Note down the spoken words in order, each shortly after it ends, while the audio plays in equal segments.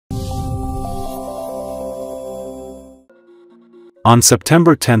On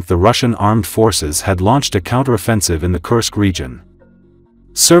September 10, the Russian armed forces had launched a counteroffensive in the Kursk region.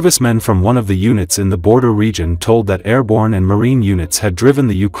 Servicemen from one of the units in the border region told that airborne and marine units had driven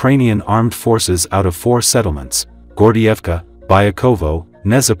the Ukrainian armed forces out of 4 settlements: Gordeyevka, Byakhovo,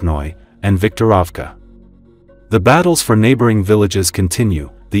 Vnezapnoye, and Viktorovka. The battles for neighboring villages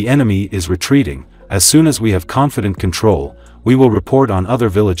continue. The enemy is retreating. As soon as we have confident control, we will report on other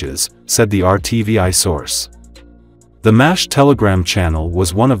villages, said the RTVI source. The MASH Telegram channel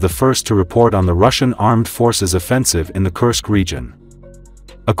was one of the first to report on the Russian armed forces offensive in the Kursk region.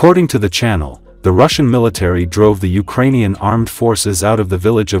 According to the channel, the Russian military drove the Ukrainian armed forces out of the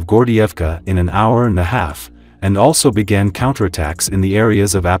village of Gordeyevka in an hour and a half, and also began counterattacks in the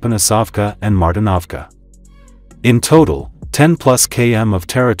areas of Apanasovka and Martinovka. In total, 10+ km of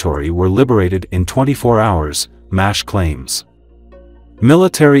territory were liberated in 24 hours, MASH claims.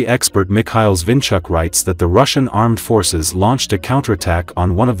 Military expert Mikhail Zvinchuk writes that the Russian armed forces launched a counterattack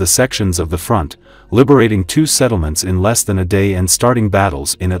on one of the sections of the front, liberating 2 settlements in less than a day and starting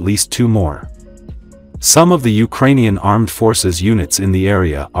battles in at least 2 more. Some of the Ukrainian armed forces units in the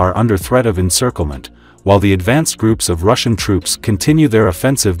area are under threat of encirclement, while the advanced groups of Russian troops continue their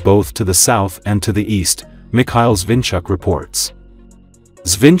offensive both to the south and to the east, Mikhail Zvinchuk reports.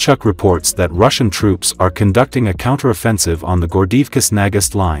 Zvinchuk reports that Russian troops are conducting a counteroffensive on the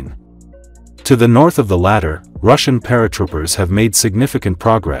Gordeyevka-Snagist line. To the north of the latter, Russian paratroopers have made significant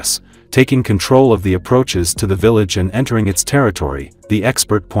progress, taking control of the approaches to the village and entering its territory, the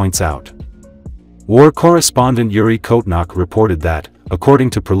expert points out. War correspondent Yuri Kotnak reported that, according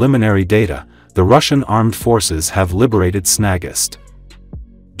to preliminary data, the Russian armed forces have liberated Snagist.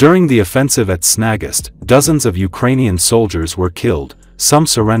 During the offensive at Snagist, dozens of Ukrainian soldiers were killed, some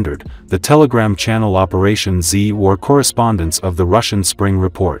surrendered, the Telegram channel Operation Z War correspondents of the Russian Spring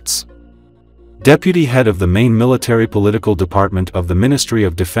reports. Deputy head of the main military political department of the Ministry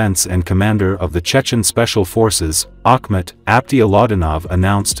of Defense and commander of the Chechen Special Forces, Akhmet Abdi-Aladinov,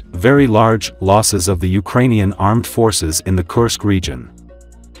 announced very large losses of the Ukrainian armed forces in the Kursk region.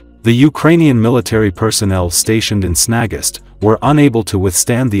 The Ukrainian military personnel stationed in Snagist were unable to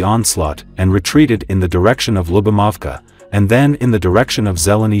withstand the onslaught and retreated in the direction of Lyubimovka, and then in the direction of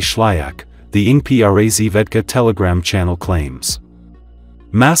Zeleny Shlyak, the RTVI Telegram channel claims.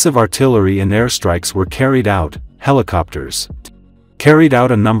 Massive artillery and airstrikes were carried out, helicopters carried out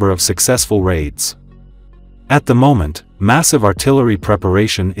a number of successful raids. At the moment, massive artillery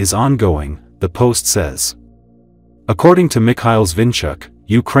preparation is ongoing, the Post says. According to Mikhail Zvinchuk,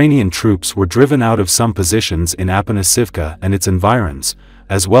 Ukrainian troops were driven out of some positions in Apanasivka and its environs,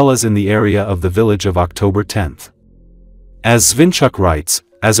 as well as in the area of the village of October 10th. As Zvinchuk writes,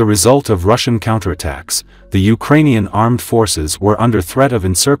 as a result of Russian counterattacks, the Ukrainian armed forces were under threat of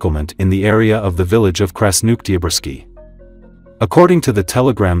encirclement in the area of the village of Krasnoktyabrski. According to the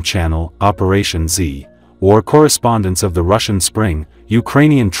Telegram channel Operation Z, war correspondents of the Russian Spring,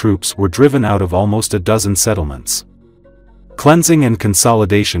 Ukrainian troops were driven out of almost a dozen settlements. Cleansing and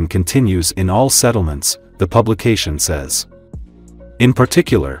consolidation continues in all settlements, the publication says. In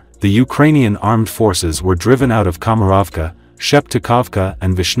particular, the Ukrainian armed forces were driven out of Komarovka, Sheptikovka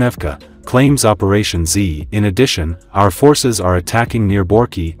and Vishnevka, claims Operation Z. In addition, our forces are attacking near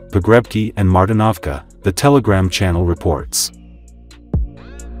Borky, Pogrebki and Martinovka, the Telegram channel reports.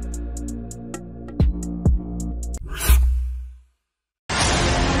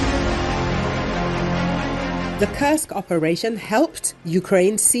 The Kursk operation helped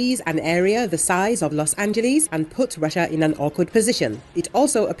Ukraine seize an area the size of Los Angeles and put Russia in an awkward position. It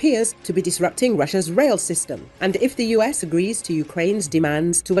also appears to be disrupting Russia's rail system. And if the US agrees to Ukraine's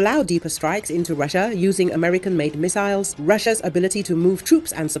demands to allow deeper strikes into Russia using American-made missiles, Russia's ability to move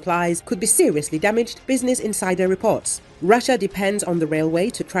troops and supplies could be seriously damaged, Business Insider reports. Russia depends on the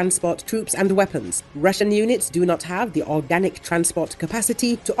railway to transport troops and weapons. Russian units do not have the organic transport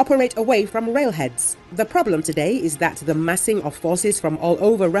capacity to operate away from railheads. The problem today is that the massing of forces from all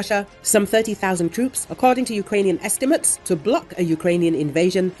over Russia, some 30,000 troops, according to Ukrainian estimates, to block a Ukrainian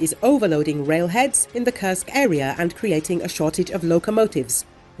invasion is overloading railheads in the Kursk area and creating a shortage of locomotives.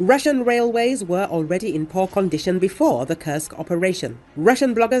 Russian railways were already in poor condition before the Kursk operation.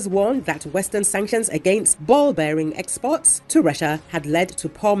 Russian bloggers warned that Western sanctions against ball-bearing exports to Russia had led to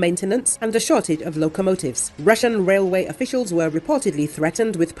poor maintenance and a shortage of locomotives. Russian railway officials were reportedly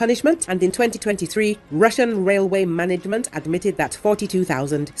threatened with punishment, and in 2023, Russian railway management admitted that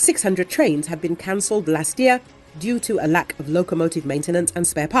 42,600 trains had been cancelled last year due to a lack of locomotive maintenance and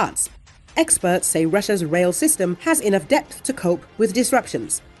spare parts. Experts say Russia's rail system has enough depth to cope with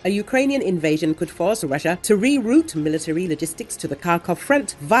disruptions. A Ukrainian invasion could force Russia to reroute military logistics to the Kharkiv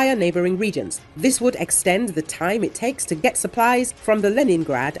front via neighboring regions. This would extend the time it takes to get supplies from the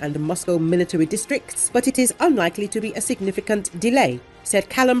Leningrad and Moscow military districts, but it is unlikely to be a significant delay, said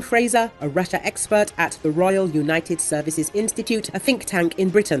Callum Fraser, a Russia expert at the Royal United Services Institute, a think tank in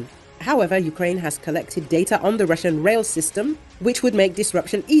Britain. However, Ukraine has collected data on the Russian rail system, which would make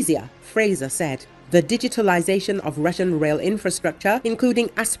disruption easier, Fraser said. The digitalization of Russian rail infrastructure, including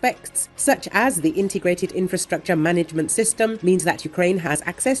aspects such as the Integrated Infrastructure Management System, means that Ukraine has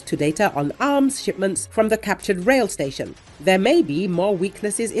access to data on arms shipments from the captured rail station. There may be more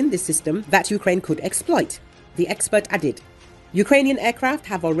weaknesses in this system that Ukraine could exploit, the expert added. Ukrainian aircraft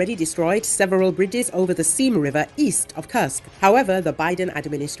have already destroyed several bridges over the Seam River east of Kursk. However, the Biden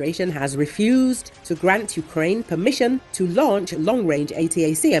administration has refused to grant Ukraine permission to launch long-range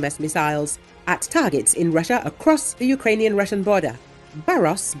ATACMS missiles at targets in Russia across the Ukrainian-Russian border.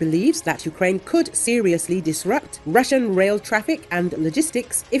 Baros believes that Ukraine could seriously disrupt Russian rail traffic and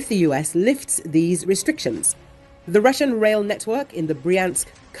logistics if the US lifts these restrictions. The Russian rail network in the Bryansk,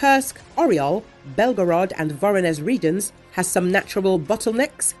 Kursk, Oryol, Belgorod and Voronezh regions has some natural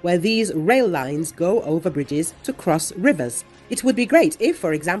bottlenecks where these rail lines go over bridges to cross rivers. It would be great if,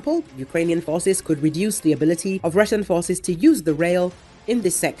 for example, Ukrainian forces could reduce the ability of Russian forces to use the rail in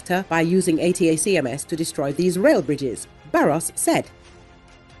this sector by using ATACMS to destroy these rail bridges, Baros said.